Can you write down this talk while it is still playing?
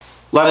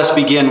Let us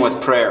begin with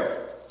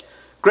prayer.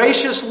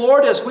 Gracious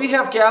Lord, as we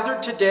have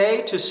gathered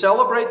today to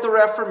celebrate the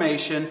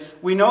Reformation,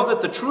 we know that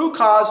the true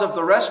cause of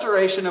the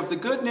restoration of the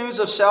good news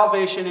of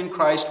salvation in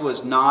Christ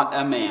was not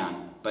a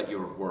man, but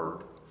your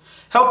word.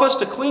 Help us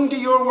to cling to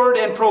your word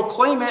and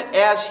proclaim it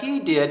as he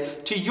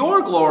did, to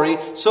your glory,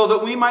 so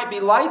that we might be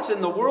lights in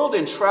the world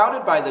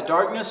enshrouded by the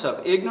darkness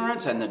of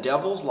ignorance and the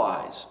devil's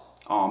lies.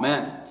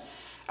 Amen.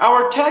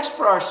 Our text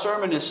for our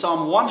sermon is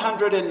Psalm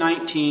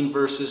 119,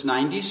 verses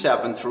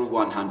 97 through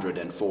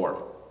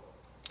 104.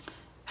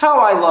 How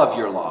I love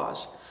your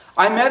laws.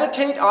 I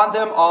meditate on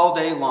them all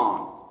day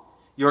long.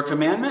 Your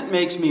commandment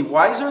makes me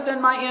wiser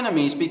than my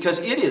enemies, because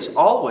it is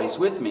always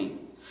with me.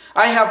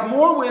 I have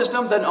more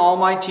wisdom than all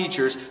my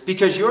teachers,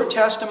 because your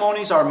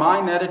testimonies are my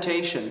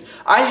meditation.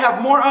 I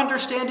have more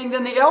understanding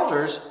than the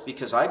elders,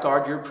 because I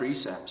guard your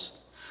precepts.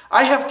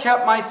 I have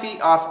kept my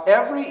feet off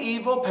every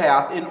evil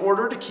path in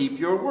order to keep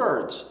your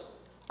words.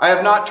 I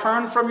have not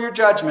turned from your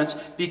judgments,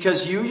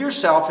 because you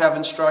yourself have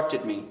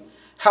instructed me.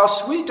 How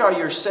sweet are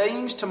your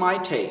sayings to my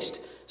taste,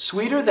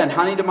 sweeter than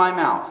honey to my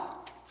mouth.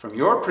 From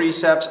your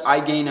precepts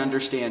I gain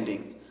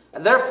understanding.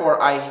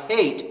 Therefore I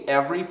hate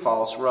every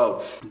false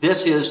road.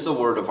 This is the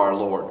word of our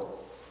Lord.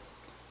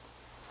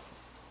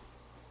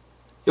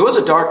 It was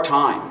a dark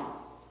time.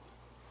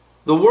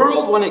 The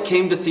world, when it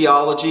came to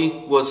theology,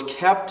 was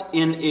kept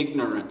in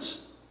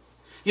ignorance.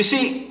 You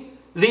see,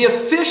 the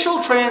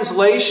official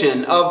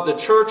translation of the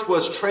church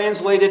was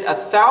translated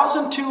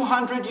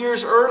 1,200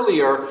 years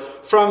earlier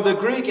from the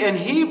Greek and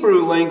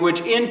Hebrew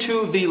language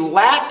into the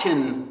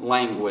Latin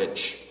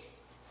language.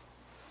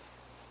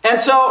 And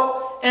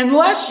so,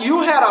 unless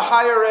you had a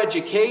higher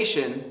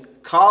education,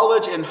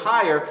 college and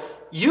higher,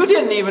 you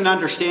didn't even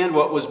understand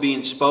what was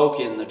being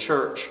spoken in the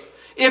church.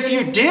 If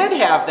you did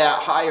have that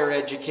higher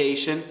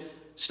education,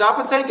 stop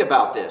and think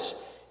about this.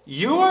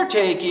 You are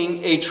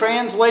taking a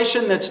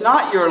translation that's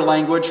not your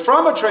language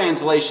from a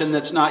translation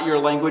that's not your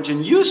language,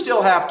 and you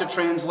still have to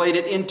translate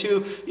it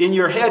in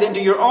your head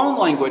into your own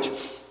language.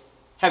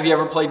 Have you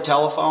ever played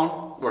telephone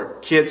where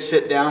kids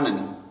sit down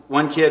and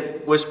one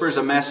kid whispers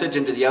a message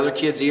into the other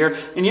kid's ear?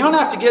 And you don't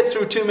have to get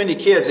through too many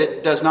kids.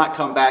 It does not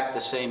come back the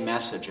same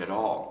message at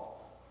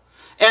all.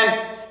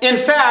 And in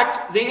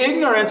fact, the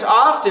ignorance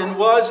often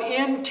was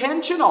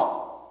intentional.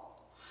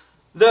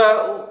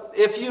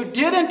 If you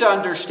didn't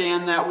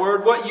understand that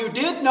word, what you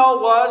did know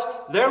was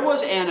there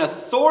was an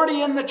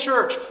authority in the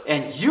church,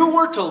 and you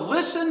were to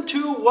listen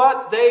to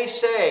what they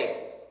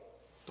say.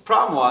 The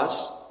problem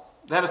was,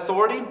 that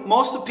authority,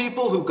 most of the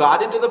people who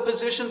got into the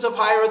positions of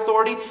higher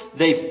authority,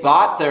 they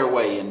bought their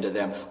way into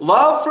them.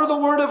 Love for the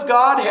Word of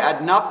God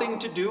had nothing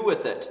to do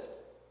with it.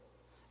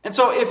 And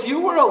so if you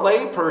were a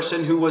lay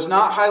person who was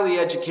not highly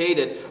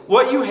educated,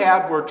 what you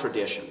had were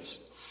traditions.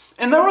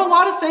 And there were a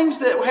lot of things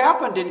that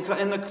happened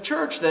in the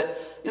church that,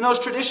 in those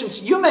traditions,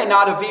 you may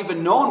not have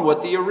even known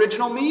what the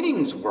original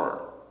meanings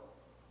were.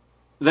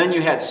 Then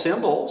you had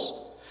symbols.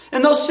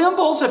 And those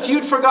symbols, if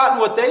you'd forgotten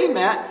what they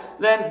meant,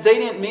 then they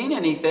didn't mean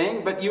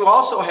anything. But you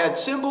also had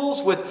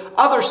symbols with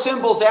other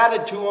symbols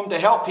added to them to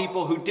help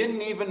people who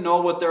didn't even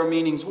know what their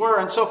meanings were.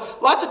 And so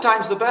lots of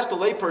times the best a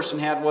layperson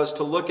had was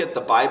to look at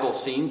the Bible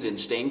scenes in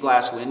stained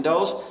glass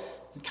windows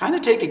and kind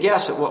of take a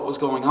guess at what was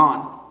going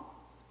on.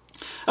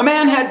 A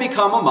man had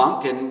become a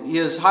monk, and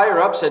his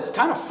higher-ups had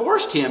kind of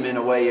forced him, in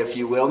a way, if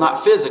you will,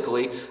 not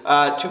physically,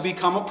 to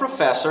become a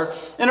professor.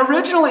 And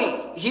originally,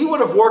 he would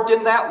have worked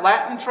in that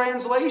Latin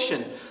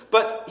translation,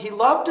 but he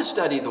loved to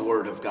study the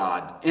Word of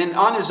God. And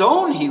on his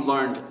own, he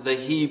learned the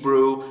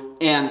Hebrew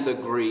and the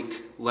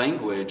Greek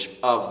language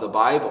of the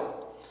Bible.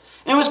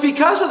 And it was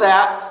because of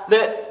that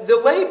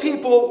the lay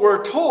people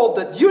were told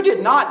that you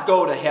did not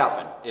go to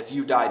heaven if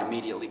you died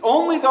immediately.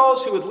 Only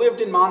those who had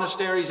lived in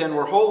monasteries and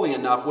were holy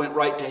enough went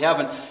right to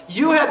heaven.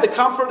 You had the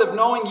comfort of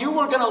knowing you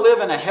were going to live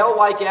in a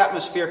hell-like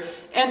atmosphere.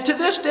 And to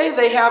this day,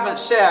 they haven't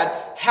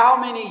said how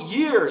many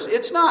years.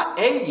 It's not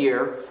a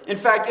year. In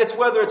fact, it's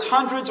whether it's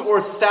hundreds or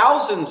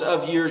thousands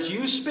of years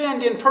you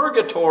spend in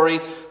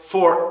purgatory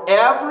for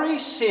every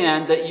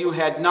sin that you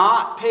had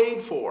not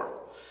paid for.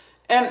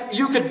 And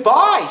you could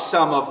buy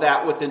some of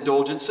that with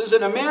indulgences.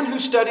 And a man who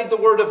studied the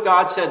Word of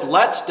God said,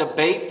 let's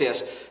debate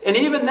this. And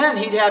even then,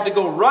 he'd had to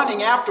go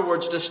running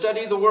afterwards to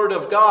study the Word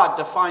of God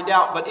to find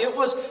out. But it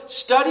was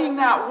studying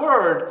that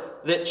Word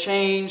that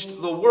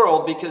changed the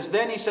world, because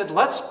then he said,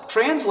 let's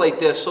translate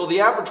this so the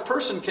average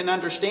person can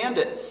understand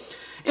it.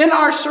 In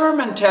our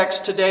sermon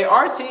text today,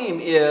 our theme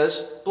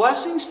is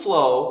blessings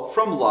flow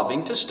from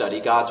loving to study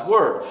God's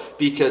Word,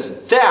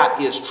 because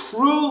that is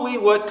truly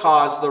what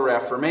caused the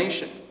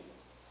Reformation.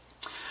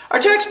 Our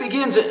text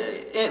begins,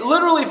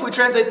 literally if we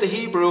translate the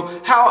Hebrew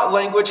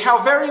language,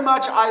 how very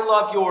much I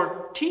love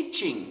your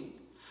teaching.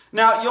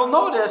 Now you'll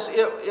notice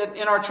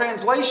in our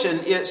translation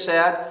it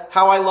said,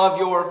 how I love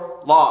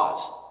your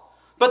laws.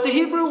 But the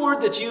Hebrew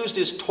word that's used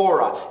is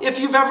Torah. If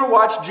you've ever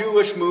watched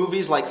Jewish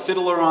movies like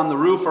Fiddler on the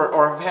Roof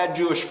or have had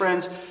Jewish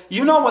friends,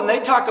 you know when they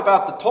talk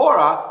about the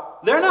Torah,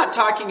 they're not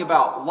talking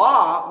about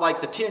law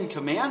like the Ten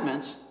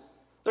Commandments.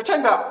 They're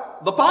talking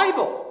about the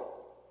Bible.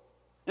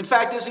 In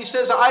fact, as he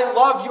says, I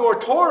love your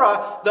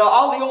Torah,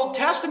 all the Old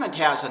Testament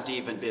hasn't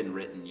even been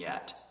written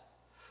yet.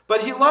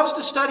 But he loves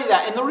to study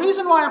that. And the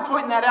reason why I'm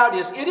pointing that out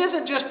is it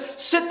isn't just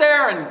sit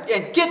there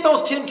and get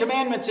those 10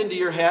 commandments into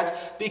your head,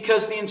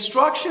 because the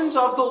instructions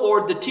of the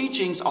Lord, the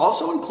teachings,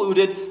 also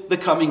included the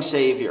coming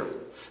Savior.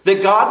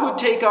 That God would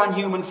take on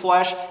human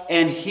flesh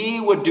and he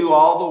would do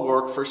all the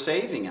work for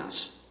saving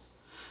us.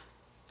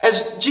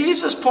 As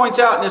Jesus points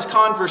out in his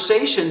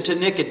conversation to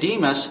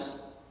Nicodemus,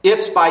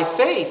 it's by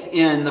faith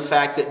in the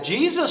fact that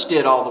Jesus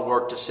did all the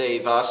work to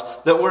save us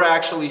that we're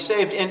actually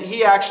saved. And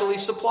he actually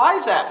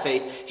supplies that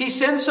faith. He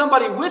sends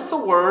somebody with the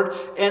word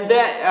and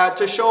then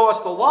to show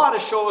us the law, to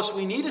show us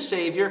we need a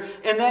Savior.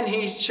 And then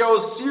he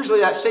shows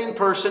usually that same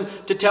person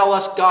to tell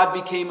us God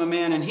became a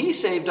man and he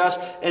saved us.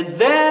 And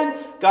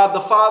then God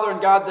the Father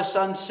and God the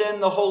Son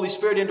send the Holy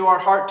Spirit into our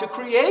heart to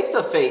create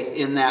the faith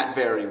in that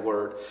very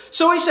word.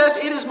 So he says,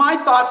 it is my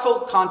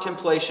thoughtful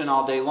contemplation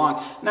all day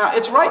long. Now,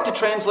 it's right to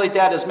translate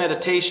that as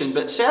meditation,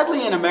 but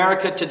sadly in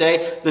America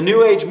today, the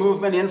New Age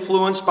movement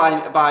influenced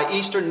by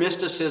Eastern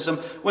mysticism,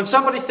 when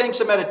somebody thinks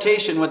of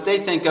meditation, what they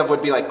think of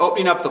would be like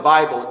opening up the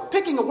Bible and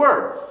picking a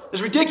word.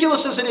 As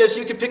ridiculous as it is,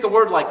 you could pick a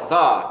word like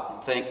the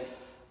and think,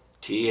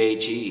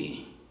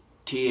 T-H-E,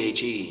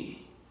 T-H-E.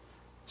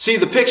 See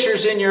the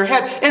pictures in your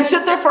head and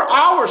sit there for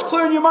hours,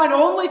 clearing your mind,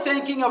 only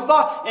thinking of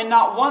the, and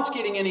not once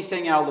getting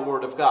anything out of the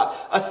Word of God.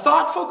 A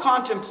thoughtful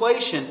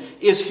contemplation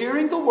is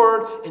hearing the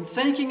Word and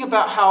thinking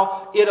about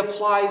how it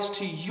applies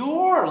to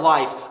your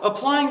life,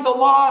 applying the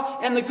law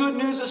and the good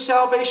news of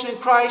salvation in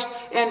Christ,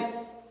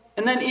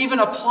 and then even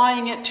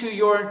applying it to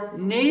your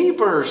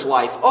neighbor's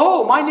life.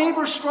 Oh, my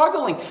neighbor's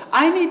struggling.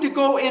 I need to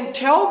go and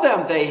tell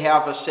them they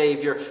have a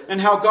Savior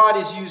and how God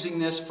is using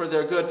this for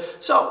their good.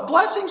 So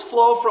blessings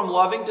flow from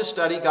loving to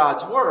study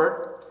God's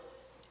Word.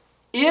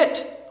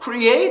 It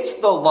creates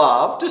the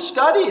love to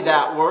study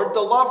that Word,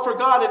 the love for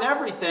God and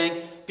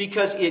everything,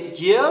 because it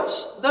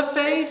gives the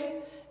faith.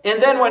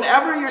 And then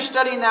whenever you're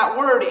studying that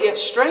Word, it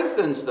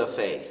strengthens the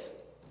faith.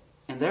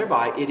 And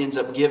thereby, it ends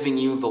up giving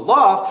you the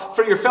love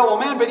for your fellow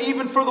man, but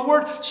even for the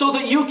Word, so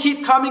that you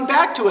keep coming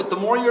back to it. The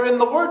more you're in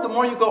the Word, the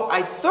more you go,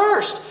 I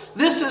thirst.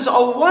 This is a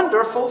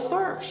wonderful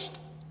thirst.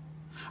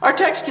 Our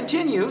text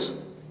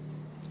continues,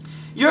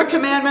 your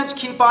commandments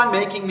keep on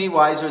making me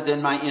wiser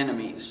than my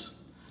enemies.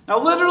 Now,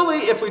 literally,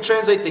 if we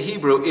translate the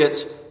Hebrew,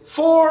 it's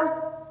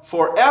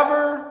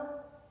forever,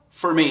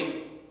 for me.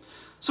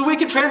 So we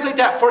can translate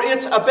that, for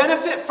it's a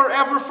benefit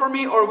forever for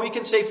me, or we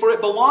can say, for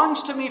it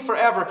belongs to me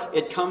forever.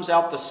 It comes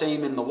out the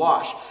same in the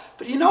wash.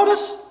 But you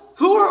notice,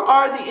 who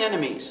are the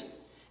enemies?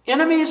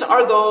 Enemies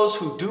are those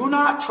who do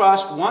not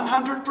trust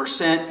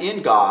 100%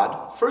 in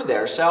God for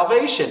their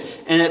salvation.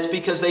 And it's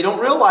because they don't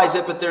realize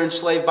it, but they're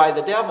enslaved by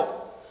the devil.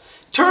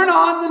 Turn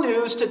on the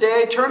news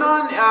today, turn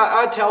on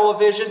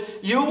television,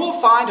 you will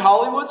find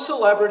Hollywood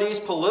celebrities,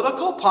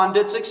 political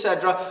pundits,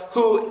 etc.,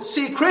 who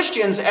see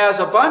Christians as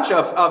a bunch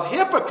of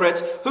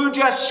hypocrites who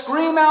just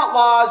scream out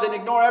laws and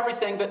ignore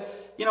everything.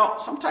 But,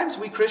 sometimes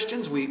we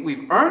Christians,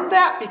 we've earned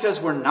that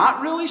because we're not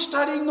really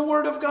studying the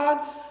Word of God.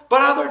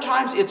 But other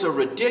times it's a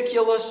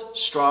ridiculous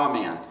straw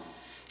man.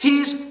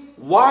 He's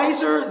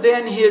wiser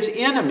than his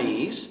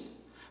enemies,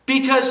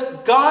 because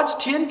God's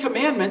 10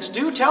 commandments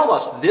do tell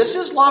us this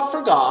is love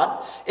for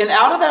God, and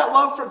out of that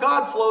love for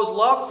God flows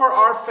love for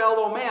our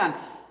fellow man.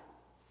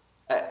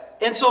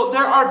 And so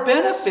there are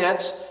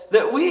benefits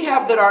that we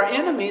have that our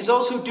enemies,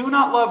 those who do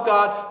not love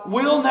God,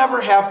 will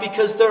never have,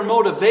 because their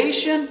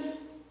motivation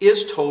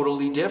is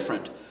totally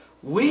different.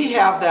 We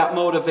have that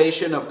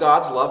motivation of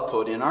God's love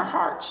put in our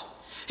hearts.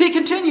 He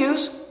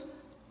continues,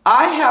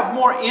 I have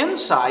more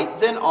insight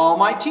than all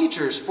my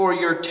teachers, for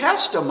your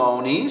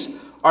testimonies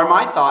are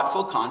my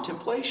thoughtful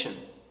contemplation.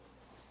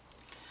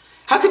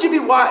 How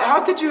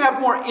could you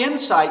have more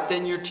insight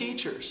than your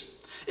teachers?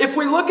 If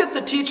we look at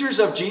the teachers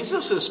of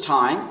Jesus'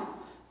 time,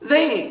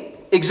 they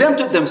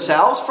exempted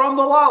themselves from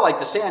the law, like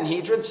the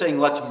Sanhedrin saying,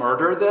 let's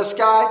murder this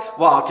guy,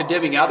 while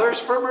condemning others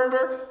for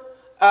murder.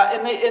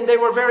 And they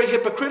were very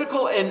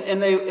hypocritical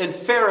and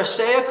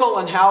pharisaical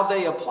in how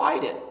they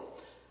applied it.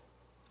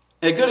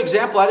 A good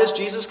example of that is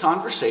Jesus'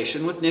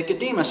 conversation with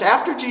Nicodemus.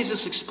 After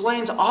Jesus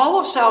explains all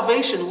of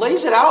salvation,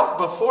 lays it out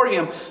before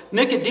him,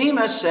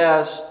 Nicodemus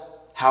says,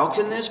 how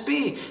can this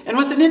be? And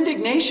with an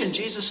indignation,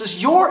 Jesus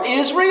says, you're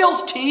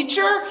Israel's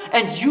teacher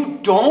and you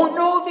don't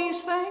know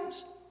these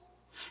things?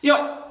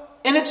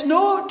 And it's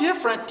no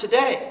different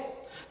today.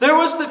 There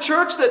was the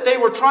church that they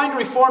were trying to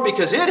reform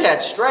because it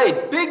had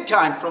strayed big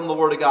time from the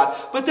Word of God.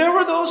 But there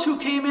were those who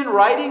came in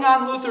riding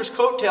on Luther's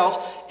coattails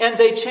and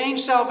they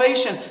changed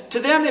salvation. To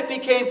them it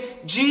became,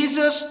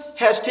 Jesus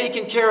has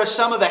taken care of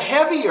some of the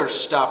heavier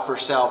stuff for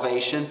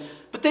salvation.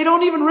 But they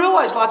don't even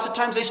realize lots of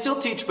times they still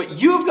teach,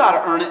 but you've got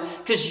to earn it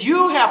because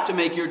you have to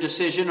make your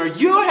decision or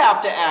you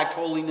have to act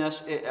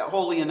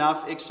holy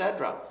enough,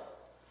 etc.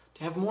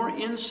 Have more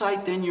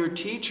insight than your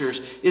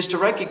teachers is to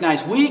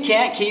recognize we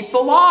can't keep the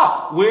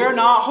law. We're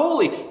not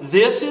holy.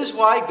 This is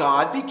why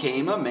God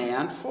became a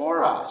man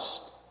for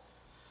us.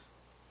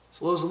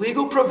 So those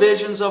legal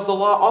provisions of the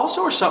law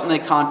also are something they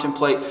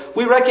contemplate.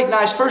 We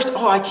recognize first,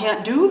 I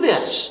can't do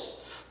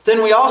this.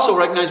 Then we also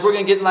recognize, we're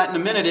going to get into that in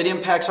a minute, it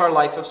impacts our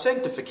life of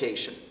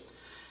sanctification.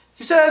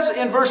 He says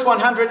in verse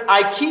 100,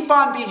 I keep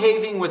on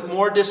behaving with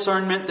more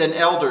discernment than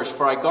elders,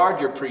 for I guard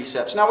your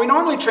precepts. Now we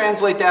normally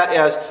translate that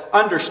as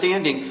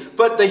understanding,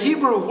 but the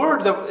Hebrew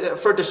word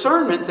for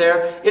discernment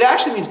there, it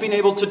actually means being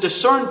able to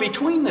discern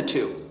between the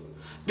two.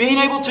 Being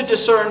able to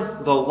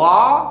discern the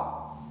law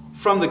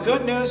from the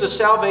good news of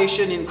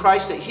salvation in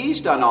Christ, that He's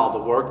done all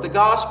the work, the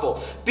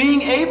gospel.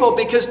 Being able,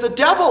 because the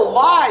devil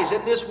lies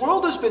and this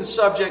world has been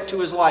subject to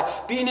his lie,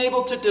 being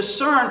able to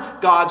discern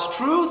God's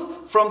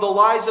truth from the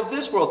lies of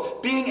this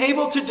world. Being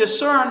able to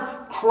discern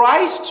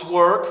Christ's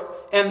work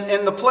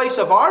and the place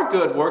of our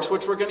good works,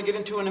 which we're going to get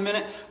into in a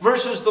minute,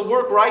 versus the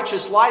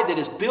work-righteous lie that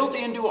is built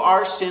into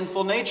our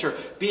sinful nature.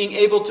 Being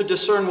able to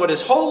discern what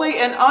is holy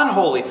and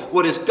unholy,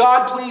 what is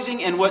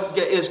God-pleasing and what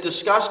is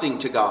disgusting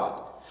to God.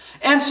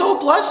 And so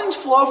blessings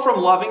flow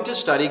from loving to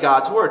study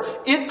God's Word.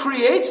 It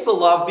creates the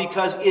love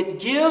because it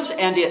gives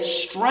and it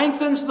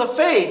strengthens the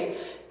faith.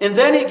 And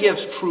then it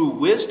gives true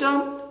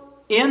wisdom,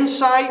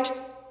 insight,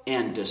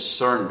 and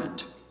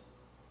discernment.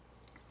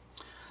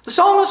 The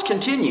psalmist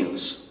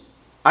continues,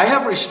 I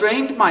have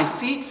restrained my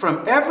feet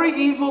from every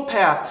evil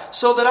path,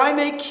 so that I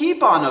may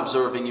keep on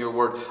observing your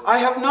word. I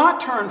have not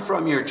turned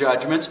from your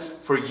judgments,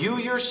 for you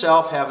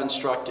yourself have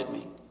instructed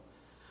me.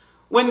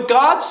 When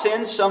God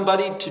sends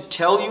somebody to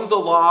tell you the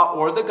law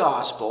or the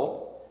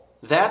gospel,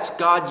 that's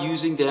God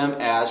using them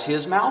as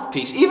His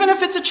mouthpiece, even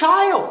if it's a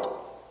child.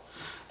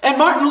 And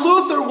Martin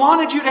Luther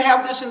wanted you to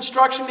have this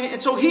instruction,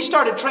 and so he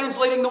started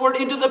translating the word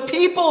into the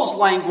people's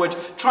language,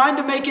 trying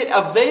to make it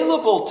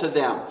available to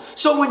them.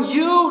 So when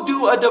you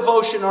do a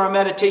devotion or a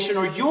meditation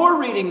or you're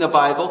reading the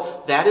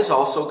Bible, that is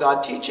also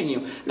God teaching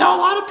you. Now, a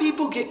lot of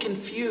people get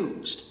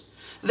confused.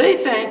 They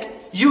think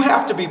you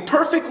have to be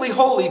perfectly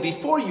holy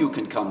before you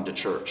can come to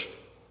church.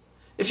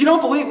 If you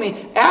don't believe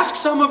me, ask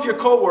some of your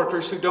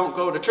coworkers who don't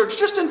go to church.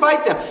 Just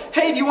invite them.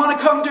 Hey, do you want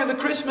to come to the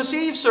Christmas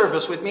Eve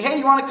service with me? Hey,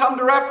 you want to come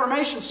to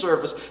Reformation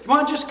service? You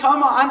want to just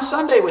come on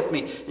Sunday with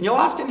me? And you'll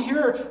often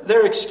hear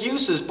their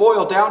excuses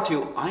boil down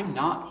to, I'm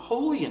not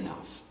holy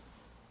enough.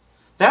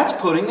 That's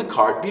putting the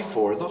cart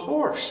before the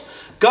horse.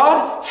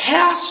 God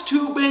has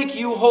to make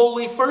you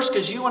holy first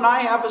because you and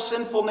I have a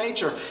sinful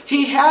nature.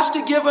 He has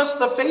to give us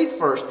the faith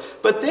first.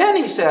 But then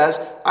he says,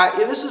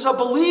 this is a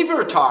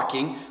believer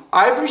talking,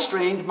 I've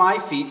restrained my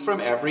feet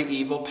from every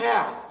evil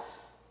path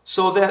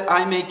so that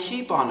I may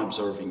keep on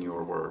observing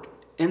your word.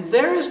 And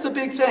there is the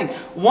big thing.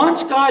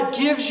 Once God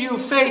gives you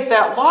faith,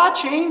 that law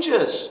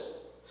changes.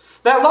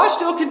 That law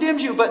still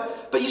condemns you,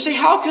 but you say,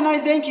 how can I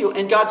thank you?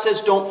 And God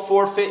says, don't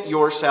forfeit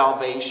your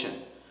salvation.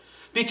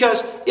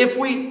 Because if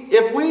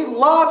we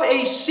love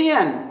a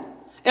sin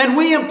and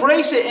we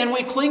embrace it and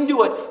we cling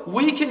to it,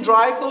 we can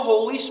drive the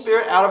Holy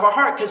Spirit out of our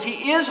heart because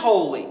He is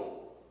holy.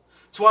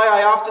 That's why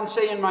I often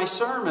say in my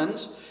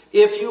sermons,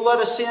 if you let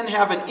a sin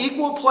have an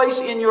equal place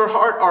in your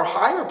heart or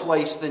higher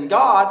place than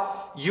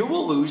God, you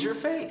will lose your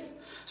faith.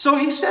 So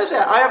he says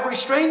that, I have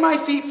restrained my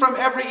feet from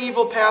every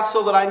evil path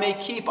so that I may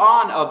keep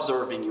on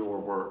observing your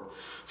word.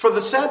 For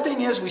the sad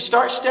thing is we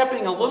start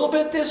stepping a little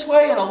bit this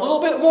way and a little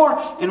bit more,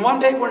 and one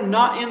day we're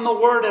not in the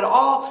Word at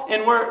all,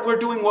 and we're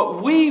doing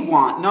what we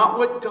want, not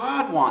what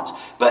God wants.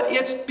 But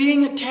it's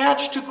being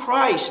attached to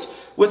Christ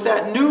with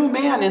that new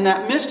man in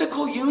that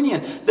mystical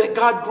union that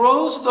God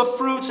grows the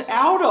fruits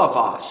out of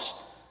us.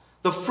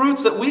 The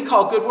fruits that we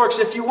call good works.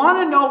 If you want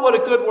to know what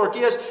a good work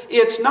is,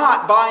 it's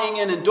not buying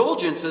an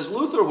indulgence, as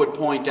Luther would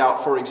point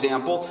out, for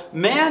example.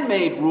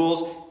 Man-made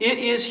rules. It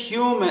is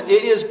human.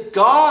 It is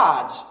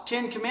God's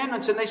 10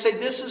 Commandments. And they say,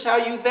 this is how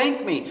you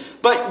thank me.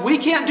 But we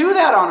can't do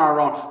that on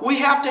our own. We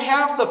have to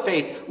have the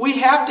faith. We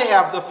have to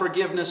have the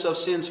forgiveness of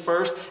sins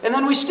first. And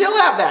then we still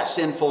have that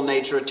sinful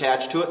nature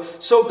attached to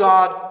it. So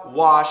God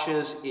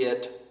washes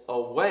it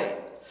away.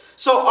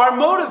 So our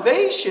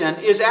motivation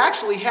is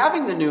actually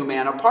having the new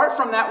man. Apart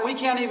from that, we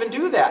can't even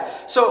do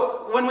that.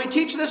 So when we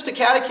teach this to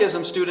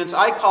catechism students,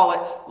 I call it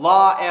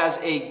law as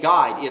a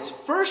guide. It's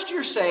first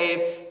you're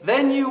saved,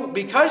 then you,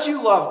 because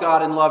you love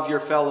God and love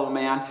your fellow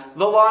man,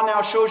 the law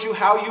now shows you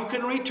how you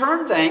can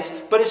return thanks,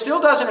 but it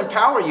still doesn't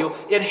empower you.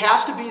 It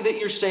has to be that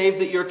you're saved,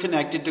 that you're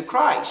connected to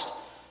Christ.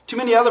 Too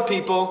many other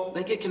people,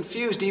 they get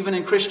confused even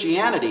in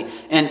Christianity,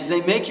 and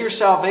they make your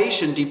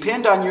salvation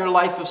depend on your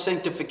life of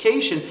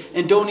sanctification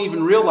and don't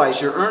even realize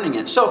you're earning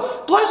it.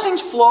 So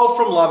blessings flow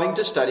from loving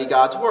to study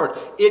God's Word.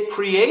 It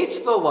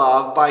creates the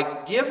love by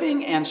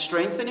giving and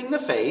strengthening the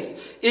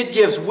faith. It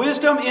gives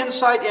wisdom,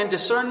 insight, and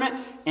discernment,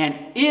 and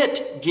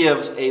it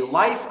gives a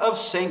life of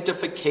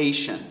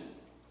sanctification.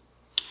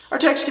 Our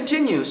text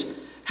continues.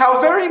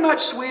 How very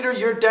much sweeter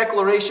your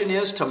declaration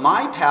is to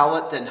my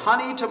palate than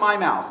honey to my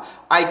mouth.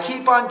 I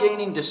keep on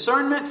gaining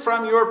discernment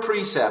from your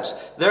precepts.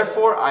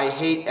 Therefore, I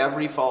hate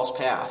every false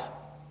path.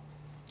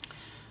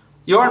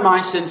 Your and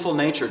my sinful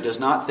nature does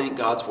not think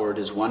God's word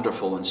is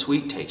wonderful and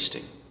sweet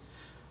tasting.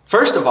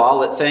 First of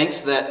all, it thinks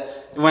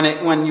that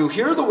when you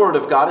hear the word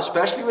of God,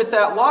 especially with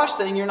that law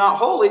saying you're not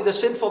holy, the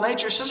sinful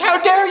nature says,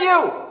 how dare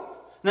you?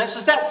 And that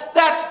says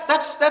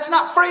that's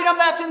not freedom,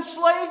 that's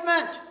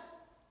enslavement.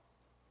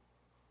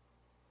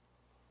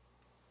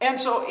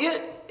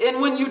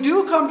 And when you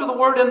do come to the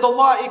Word and the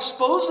law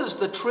exposes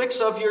the tricks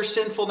of your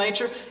sinful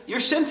nature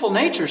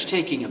is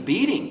taking a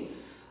beating.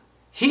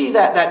 He,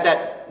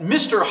 that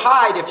Mr.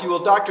 Hyde, if you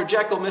will, Dr.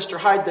 Jekyll, Mr.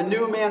 Hyde, the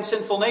new man,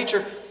 sinful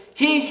nature,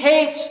 he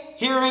hates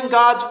hearing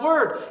God's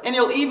Word. And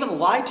he'll even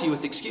lie to you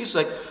with excuses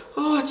like,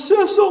 oh,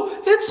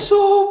 it's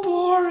so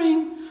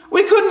boring.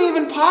 We couldn't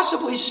even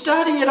possibly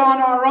study it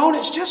on our own.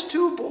 It's just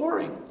too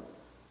boring.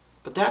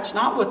 But that's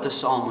not what the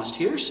psalmist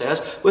here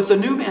says. With the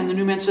new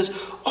man says,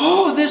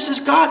 oh, this is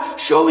God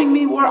showing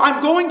me where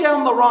I'm going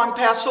down the wrong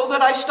path so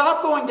that I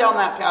stop going down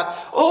that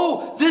path.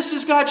 Oh, this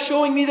is God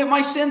showing me that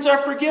my sins are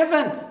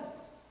forgiven.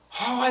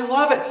 Oh, I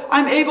love it.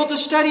 I'm able to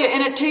study it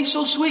and it tastes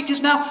so sweet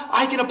because now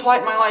I can apply it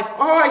in my life.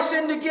 Oh, I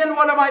sinned again.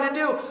 What am I to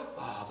do?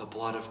 Oh, the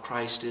blood of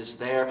Christ is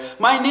there.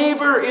 My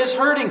neighbor is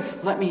hurting.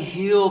 Let me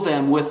heal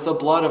them with the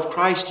blood of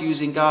Christ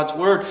using God's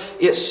Word.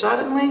 It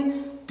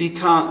suddenly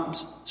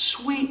becomes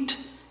sweet.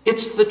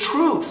 It's the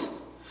truth.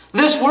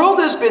 This world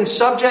has been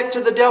subject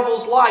to the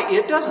devil's lie.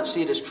 It doesn't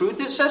see it as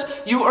truth. It says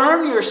you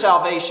earn your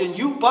salvation.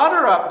 You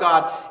butter up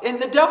God.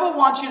 And the devil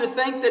wants you to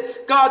think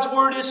that God's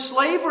Word is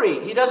slavery.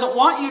 He doesn't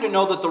want you to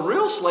know that the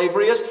real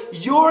slavery is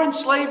you're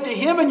enslaved to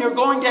Him and you're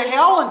going to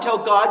hell until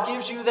God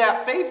gives you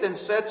that faith and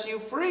sets you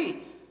free.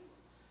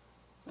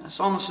 The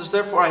psalmist says,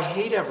 therefore I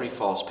hate every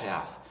false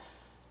path.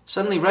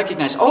 Suddenly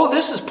recognize, oh,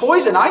 this is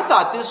poison. I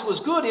thought this was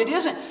good. It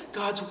isn't.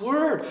 God's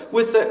Word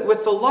with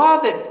the law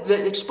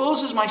that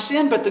exposes my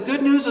sin, but the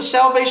good news of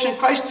salvation in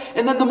Christ,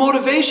 and then the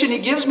motivation He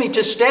gives me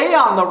to stay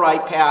on the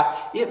right path,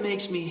 it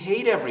makes me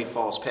hate every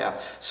false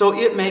path. So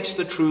it makes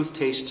the truth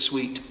taste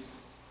sweet.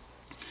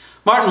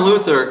 Martin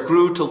Luther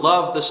grew to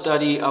love the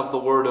study of the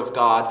Word of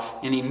God,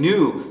 and he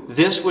knew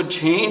this would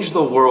change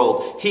the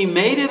world. He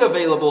made it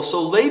available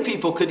so lay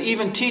people could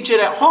even teach it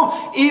at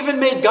home. Even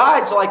made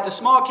guides like the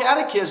Small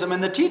Catechism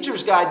and the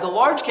Teacher's Guide, the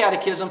Large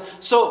Catechism,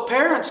 so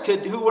parents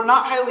who were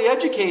not highly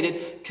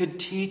educated could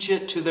teach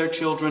it to their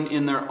children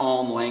in their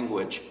own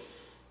language.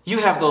 You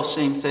have those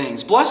same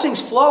things. Blessings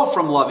flow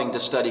from loving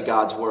to study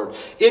God's Word.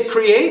 It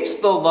creates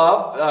the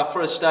love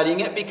for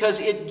studying it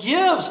because it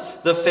gives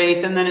the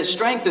faith and then it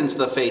strengthens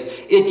the faith.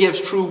 It gives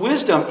true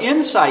wisdom,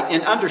 insight,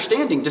 and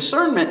understanding,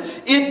 discernment.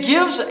 It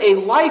gives a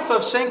life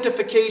of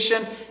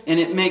sanctification and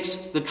it makes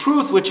the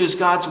truth, which is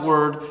God's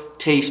Word,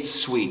 taste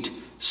sweet,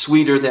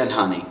 sweeter than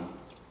honey.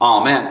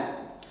 Amen.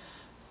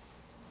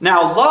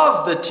 Now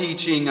love the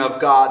teaching of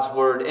God's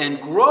Word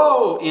and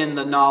grow in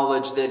the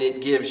knowledge that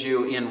it gives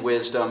you in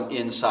wisdom,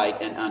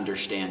 insight, and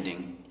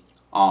understanding.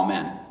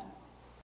 Amen.